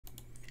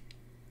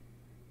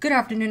Good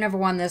afternoon,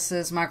 everyone. This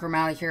is Mike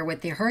O'Malley here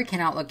with the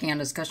Hurricane Outlook and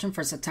discussion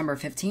for September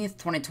 15th,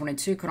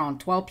 2022, around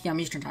 12 p.m.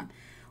 Eastern Time.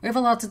 We have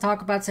a lot to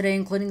talk about today,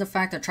 including the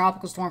fact that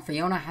Tropical Storm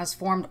Fiona has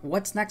formed,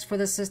 what's next for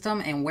this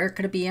system, and where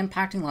could it be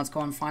impacting. Let's go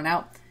and find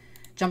out.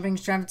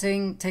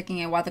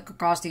 Taking a weather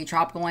across the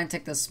tropical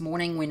Atlantic this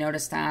morning, we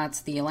noticed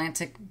that the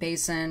Atlantic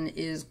basin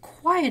is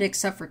quiet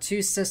except for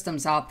two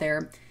systems out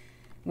there.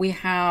 We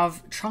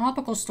have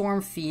Tropical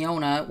Storm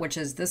Fiona, which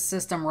is this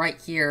system right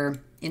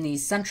here in the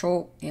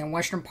central and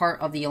western part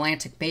of the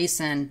Atlantic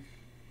basin.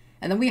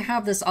 And then we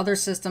have this other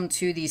system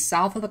to the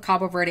south of the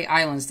Cabo Verde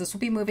Islands. This will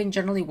be moving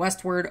generally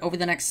westward over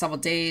the next several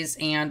days,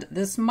 and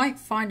this might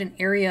find an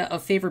area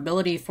of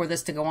favorability for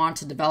this to go on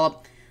to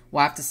develop.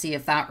 We'll have to see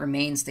if that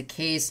remains the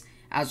case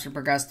as we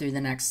progress through the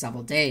next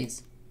several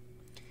days.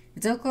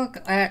 If we look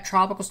at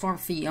Tropical Storm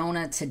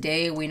Fiona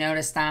today, we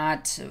noticed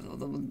that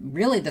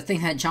really the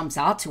thing that jumps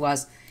out to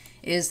us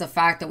is the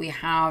fact that we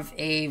have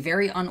a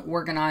very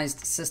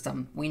unorganized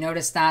system. We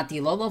notice that the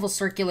low-level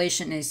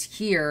circulation is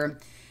here,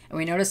 and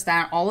we notice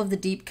that all of the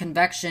deep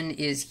convection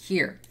is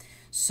here.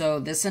 So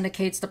this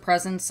indicates the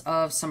presence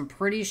of some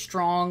pretty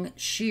strong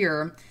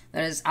shear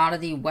that is out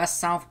of the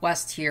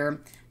west-southwest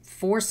here,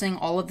 forcing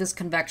all of this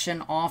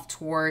convection off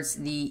towards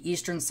the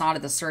eastern side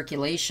of the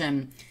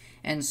circulation.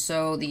 And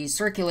so the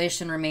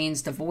circulation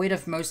remains devoid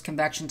of most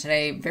convection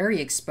today,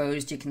 very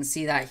exposed. You can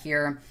see that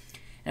here.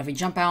 And if we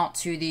jump out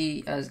to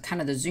the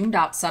kind of the zoomed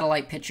out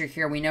satellite picture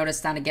here, we notice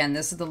that again,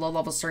 this is the low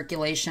level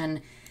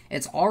circulation.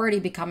 It's already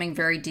becoming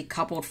very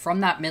decoupled from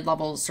that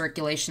mid-level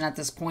circulation at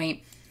this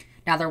point.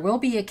 Now there will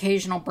be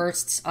occasional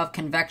bursts of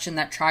convection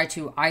that try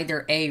to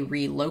either A,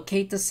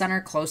 relocate the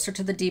center closer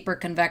to the deeper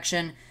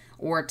convection,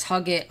 or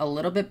tug it a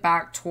little bit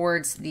back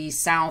towards the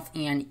south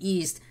and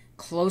east,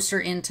 closer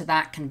into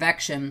that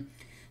convection.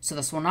 So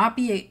this will not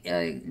be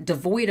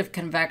devoid of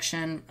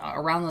convection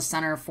around the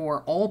center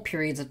for all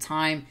periods of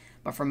time,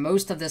 but for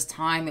most of this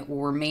time it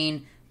will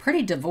remain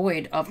pretty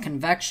devoid of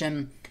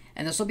convection,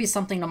 and this will be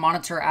something to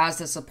monitor as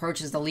this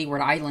approaches the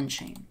Leeward Island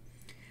chain.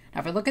 Now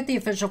if we look at the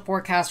official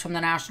forecast from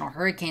the National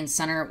Hurricane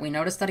Center, we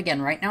notice that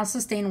again, right now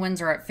sustained winds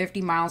are at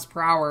 50 miles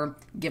per hour,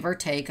 give or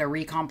take. A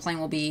recon plane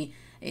will be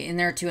in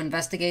there to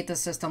investigate the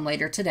system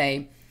later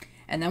today.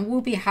 And then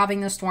we'll be having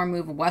the storm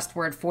move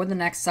westward for the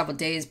next several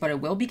days, but it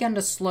will begin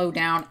to slow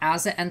down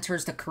as it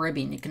enters the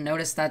Caribbean. You can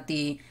notice that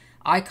the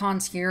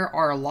icons here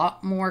are a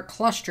lot more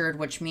clustered,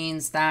 which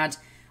means that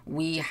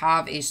we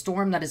have a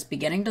storm that is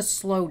beginning to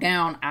slow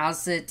down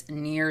as it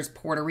nears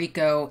Puerto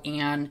Rico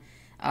and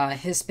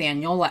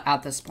Hispaniola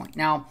at this point.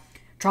 Now,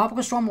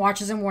 tropical storm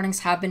watches and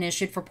warnings have been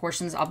issued for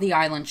portions of the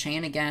island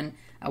chain. Again,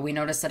 we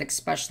notice that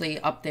especially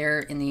up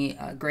there in the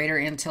greater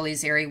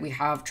Antilles area, we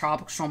have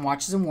tropical storm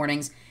watches and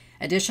warnings.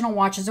 Additional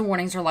watches and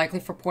warnings are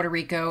likely for Puerto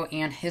Rico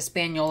and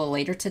Hispaniola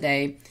later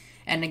today.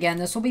 And again,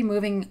 this will be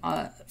moving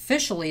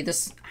officially.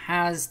 This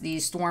has the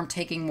storm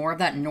taking more of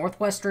that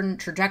northwestern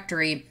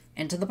trajectory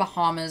into the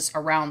Bahamas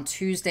around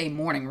Tuesday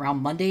morning. Around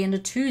Monday into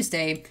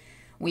Tuesday,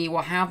 we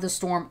will have the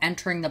storm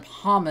entering the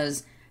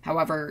Bahamas.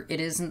 However, it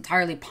is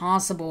entirely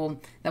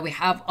possible that we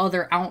have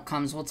other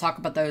outcomes. We'll talk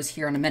about those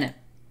here in a minute.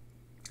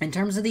 In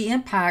terms of the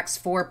impacts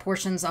for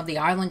portions of the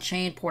island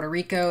chain, Puerto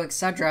Rico,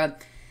 etc.,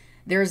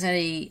 there's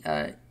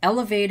a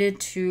elevated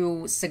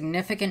to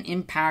significant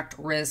impact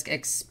risk,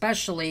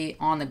 especially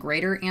on the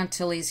greater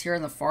Antilles here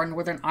in the far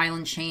northern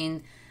island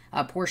chain,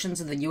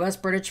 portions of the U.S.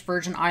 British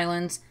Virgin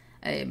Islands,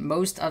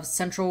 most of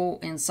central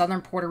and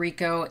southern Puerto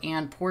Rico,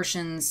 and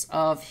portions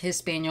of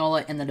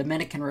Hispaniola and the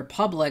Dominican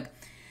Republic.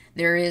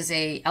 There is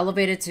a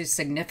elevated to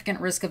significant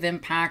risk of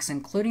impacts,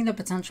 including the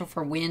potential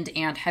for wind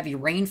and heavy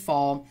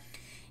rainfall.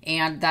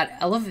 And that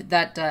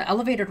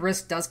elevated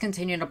risk does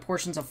continue into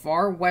portions of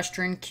far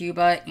western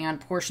Cuba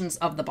and portions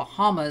of the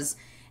Bahamas.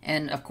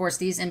 And of course,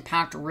 these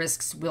impact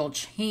risks will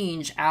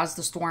change as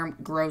the storm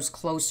grows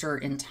closer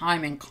in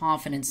time and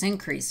confidence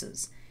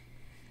increases.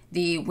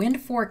 The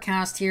wind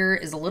forecast here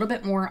is a little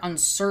bit more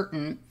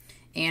uncertain,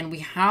 and we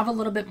have a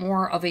little bit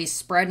more of a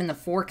spread in the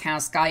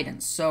forecast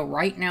guidance. So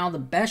right now, the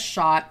best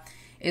shot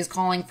is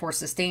calling for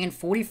sustained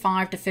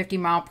 45 to 50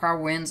 mile per hour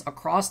winds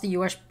across the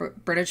U.S.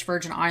 British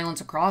Virgin Islands,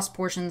 across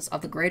portions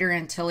of the greater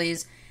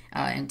Antilles,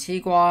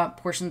 Antigua,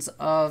 portions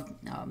of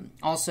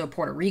also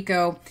Puerto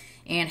Rico,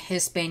 and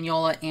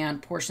Hispaniola,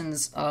 and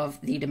portions of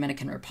the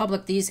Dominican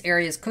Republic. These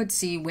areas could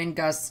see wind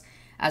gusts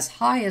as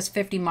high as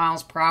 50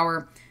 miles per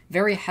hour.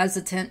 Very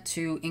hesitant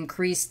to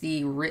increase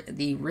the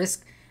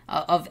risk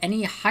of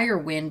any higher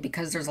wind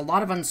because there's a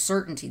lot of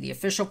uncertainty. The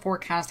official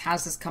forecast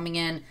has this coming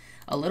in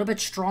a little bit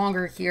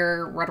stronger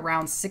here, right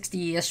around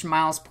 60-ish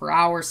miles per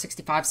hour,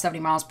 65, 70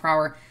 miles per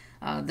hour.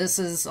 This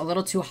is a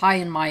little too high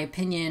in my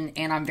opinion,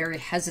 and I'm very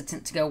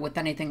hesitant to go with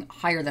anything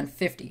higher than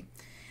 50.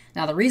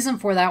 Now, the reason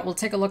for that, we'll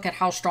take a look at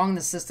how strong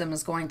the system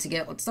is going to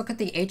get. Let's look at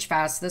the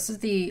HFAS. This is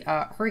the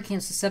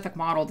hurricane-specific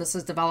model. This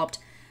is developed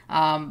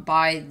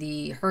by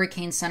the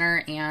Hurricane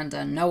Center and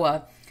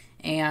NOAA.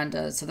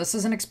 And so this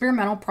is an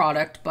experimental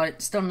product,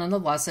 but still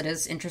nonetheless, it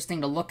is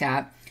interesting to look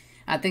at.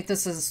 I think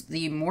this is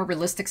the more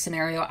realistic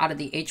scenario out of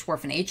the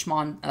HWRF and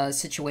HMON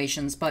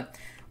situations, but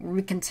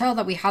we can tell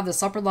that we have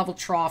this upper level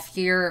trough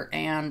here,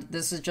 and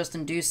this is just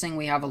inducing,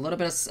 we have a little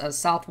bit of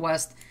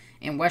southwest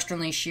and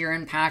westerly shear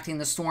impacting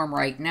the storm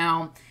right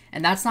now,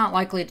 and that's not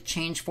likely to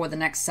change for the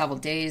next several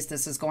days.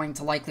 This is going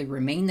to likely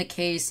remain the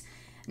case.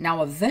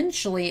 Now,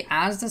 eventually,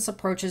 as this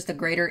approaches the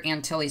greater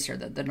Antilles here,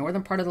 the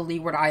northern part of the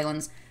Leeward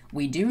Islands,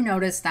 we do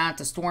notice that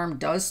the storm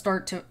does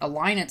start to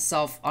align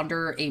itself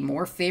under a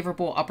more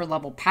favorable upper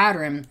level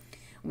pattern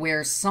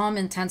where some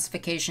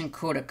intensification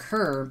could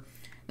occur.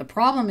 The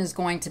problem is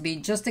going to be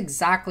just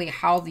exactly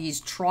how these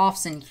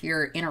troughs in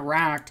here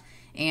interact,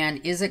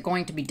 and is it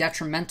going to be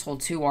detrimental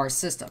to our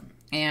system?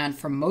 And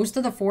for most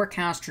of the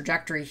forecast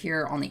trajectory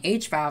here on the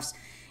HVAFs,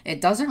 it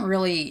doesn't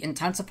really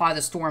intensify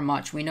the storm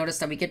much. We notice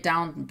that we get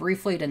down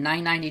briefly to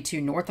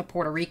 992 north of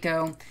Puerto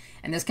Rico,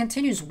 and this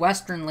continues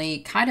westernly,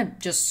 kind of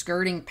just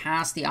skirting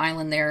past the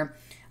island there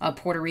of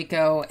Puerto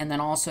Rico, and then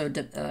also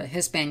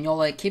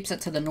Hispaniola. It keeps it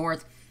to the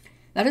north.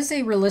 That is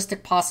a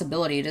realistic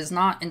possibility. It is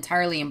not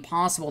entirely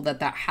impossible that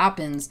that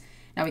happens.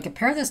 Now we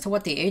compare this to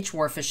what the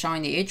HWRF is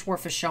showing. The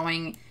HWRF is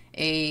showing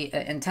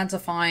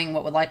intensifying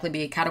what would likely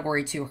be a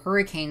Category 2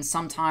 hurricane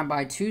sometime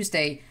by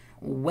Tuesday,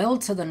 well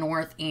to the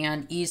north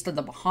and east of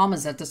the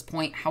Bahamas at this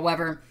point.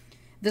 However,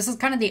 this is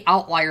kind of the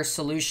outlier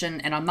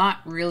solution, and I'm not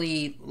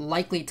really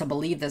likely to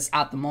believe this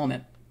at the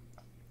moment.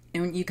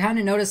 And you kind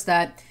of notice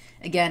that,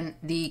 again,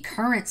 the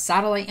current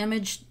satellite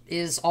image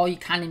is all you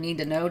kind of need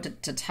to know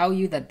to tell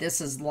you that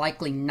this is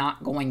likely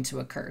not going to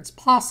occur. It's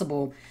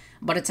possible,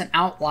 but it's an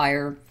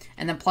outlier.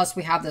 And then plus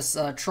we have this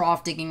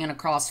trough digging in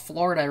across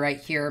Florida right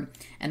here,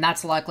 and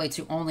that's likely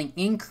to only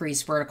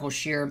increase vertical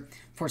shear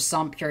for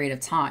some period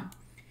of time.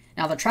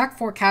 Now, the track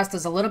forecast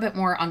is a little bit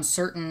more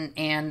uncertain,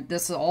 and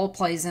this all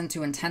plays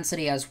into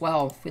intensity as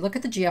well. If we look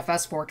at the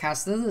GFS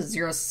forecast, this is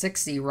a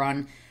 060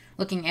 run,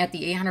 looking at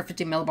the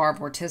 850 millibar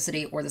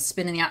vorticity, or the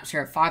spin in the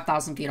atmosphere at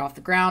 5,000 feet off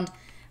the ground.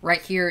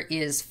 Right here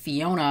is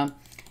Fiona,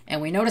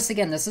 and we notice,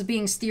 again, this is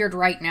being steered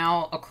right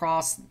now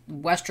across,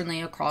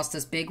 westernly across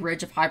this big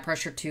ridge of high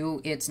pressure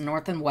to its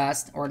north and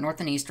west, or north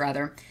and east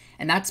rather,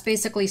 and that's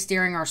basically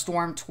steering our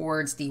storm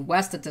towards the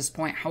west at this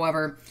point.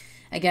 However,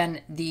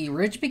 again, the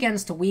ridge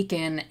begins to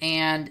weaken,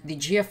 and the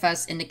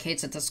GFS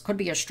indicates that this could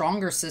be a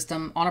stronger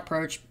system on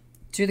approach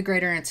to the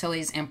greater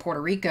Antilles and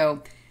Puerto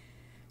Rico,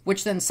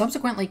 which then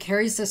subsequently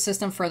carries this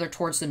system further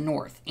towards the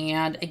north.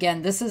 And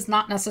again, this is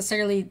not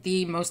necessarily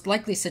the most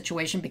likely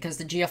situation because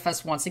the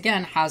GFS, once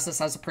again, has this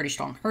as a pretty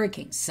strong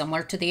hurricane,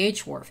 similar to the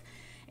HWRF.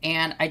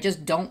 And I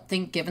just don't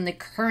think, given the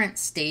current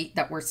state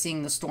that we're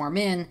seeing the storm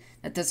in,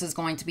 that this is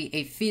going to be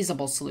a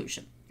feasible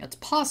solution. It's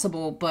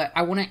possible, but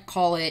I wouldn't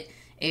call it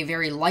a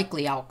very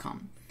likely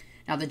outcome.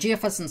 Now, the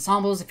GFS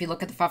ensembles, if you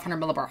look at the 500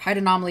 millibar height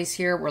anomalies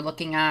here, we're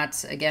looking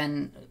at,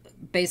 again,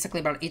 basically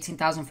about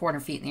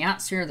 18,400 feet in the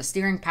atmosphere. The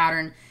steering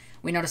pattern,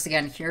 we notice,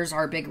 again, here's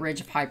our big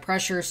ridge of high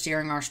pressure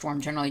steering our storm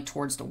generally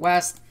towards the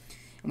west.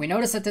 And we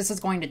notice that this is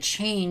going to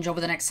change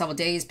over the next several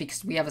days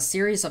because we have a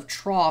series of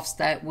troughs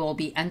that will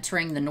be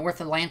entering the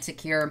North Atlantic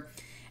here,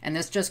 and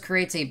this just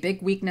creates a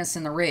big weakness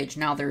in the ridge.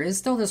 Now, there is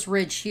still this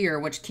ridge here,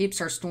 which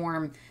keeps our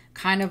storm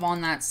kind of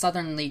on that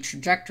southerly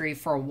trajectory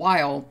for a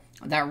while.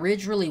 That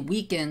ridge really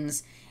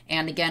weakens,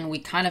 and again, we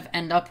kind of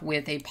end up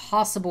with a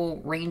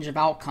possible range of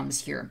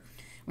outcomes here.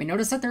 We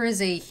notice that there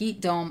is a heat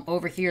dome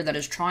over here that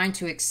is trying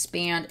to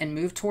expand and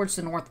move towards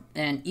the north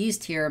and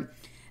east here,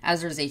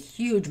 as there's a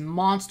huge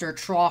monster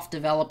trough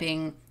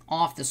developing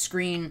off the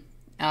screen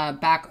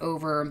back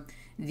over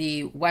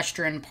the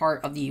western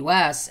part of the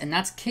U.S., and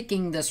that's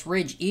kicking this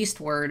ridge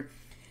eastward.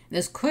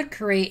 This could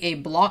create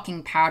a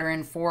blocking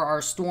pattern for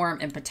our storm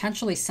and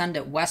potentially send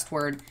it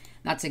westward.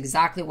 That's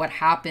exactly what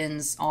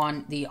happens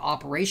on the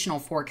operational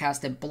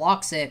forecast. It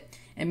blocks it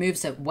and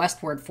moves it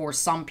westward for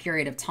some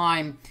period of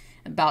time,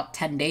 about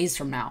 10 days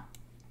from now.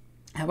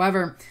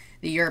 However,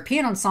 the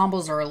European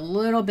ensembles are a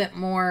little bit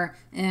more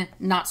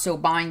not so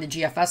buying the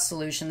GFS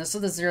solution. This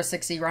is the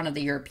 060 run of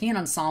the European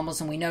ensembles,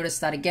 and we notice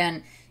that,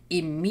 again,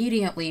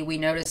 immediately we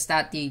notice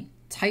that the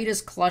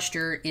tightest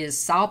cluster is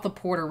south of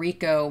Puerto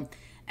Rico,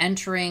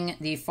 entering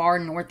the far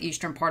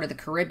northeastern part of the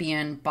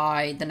Caribbean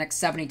by the next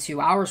 72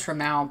 hours from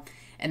now.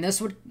 And this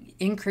would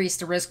increase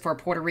the risk for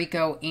Puerto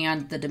Rico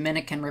and the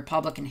Dominican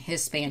Republic and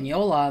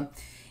Hispaniola.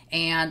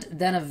 And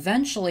then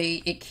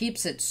eventually it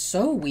keeps it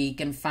so weak,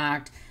 in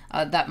fact,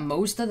 that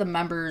most of the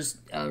members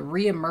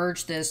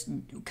reemerge this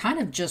kind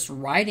of just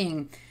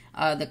riding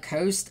the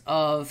coast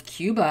of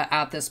Cuba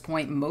at this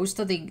point. Most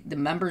of the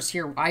members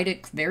here ride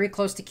it very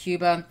close to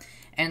Cuba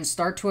and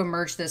start to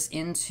emerge this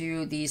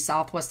into the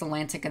Southwest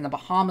Atlantic and the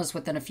Bahamas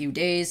within a few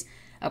days.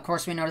 Of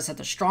course, we notice that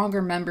the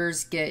stronger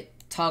members get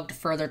tugged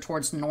further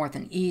towards the north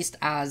and east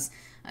as,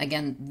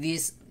 again,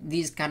 these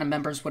kind of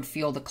members would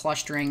feel the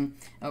clustering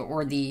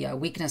or the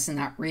weakness in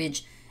that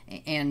ridge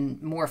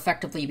and more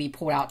effectively be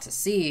pulled out to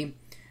sea.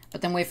 But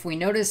then if we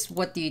notice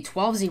what the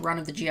 12Z run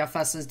of the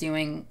GFS is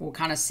doing, we'll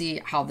kind of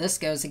see how this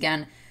goes.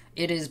 Again,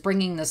 it is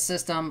bringing the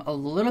system a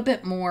little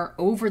bit more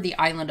over the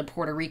island of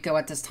Puerto Rico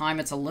at this time.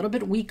 It's a little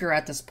bit weaker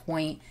at this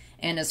point,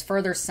 and is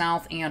further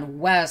south and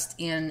west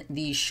in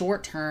the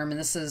short term, and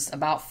this is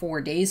about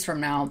 4 days from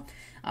now.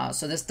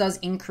 So this does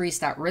increase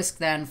that risk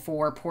then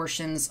for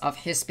portions of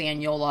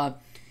Hispaniola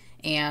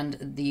and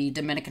the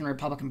Dominican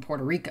Republic and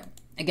Puerto Rico.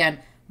 Again,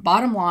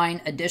 bottom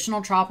line,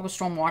 additional tropical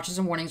storm watches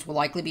and warnings will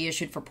likely be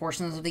issued for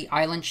portions of the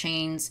island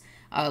chains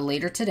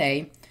later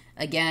today.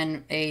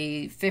 Again,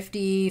 a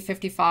 50,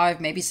 55,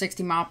 maybe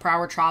 60 mile per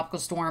hour tropical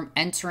storm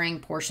entering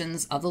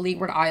portions of the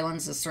Leeward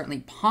Islands is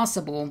certainly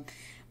possible,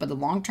 but the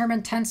long-term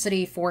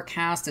intensity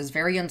forecast is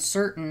very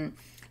uncertain.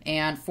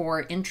 And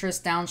for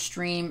interest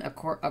downstream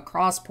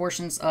across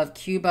portions of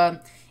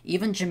Cuba,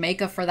 even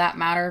Jamaica for that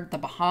matter, the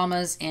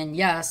Bahamas, and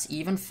yes,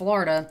 even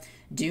Florida,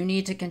 do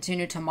need to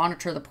continue to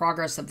monitor the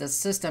progress of this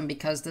system,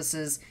 because this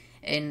is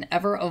an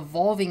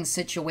ever-evolving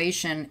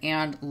situation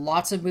and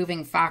lots of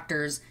moving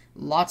factors,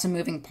 lots of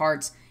moving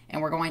parts,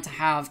 and we're going to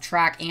have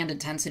track and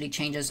intensity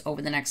changes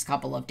over the next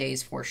couple of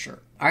days for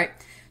sure. All right,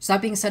 so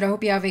that being said, I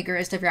hope you have a great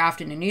rest of your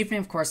afternoon and evening.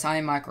 Of course, I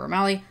am Michael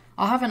O'Malley.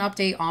 I'll have an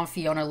update on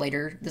Fiona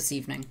later this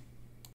evening.